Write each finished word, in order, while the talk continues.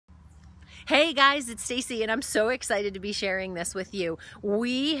Hey guys, it's Stacey and I'm so excited to be sharing this with you.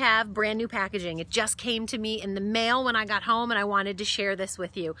 We have brand new packaging. It just came to me in the mail when I got home and I wanted to share this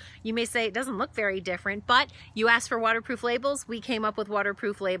with you. You may say it doesn't look very different, but you asked for waterproof labels. We came up with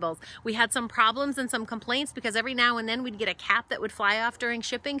waterproof labels. We had some problems and some complaints because every now and then we'd get a cap that would fly off during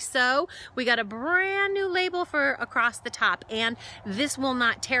shipping. So we got a brand new label for across the top, and this will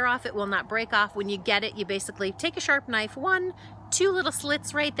not tear off. It will not break off. When you get it, you basically take a sharp knife, two little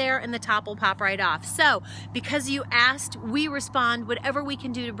slits right there, and the top will pop right off. So because you asked, we respond whatever we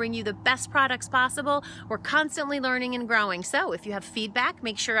can do to bring you the best products possible. We're constantly learning and growing. So if you have feedback,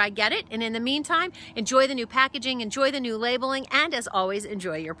 make sure I get it. And in the meantime, enjoy the new packaging, enjoy the new labeling, and as always,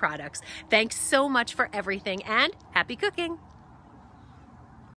 enjoy your products. Thanks so much for everything and happy cooking.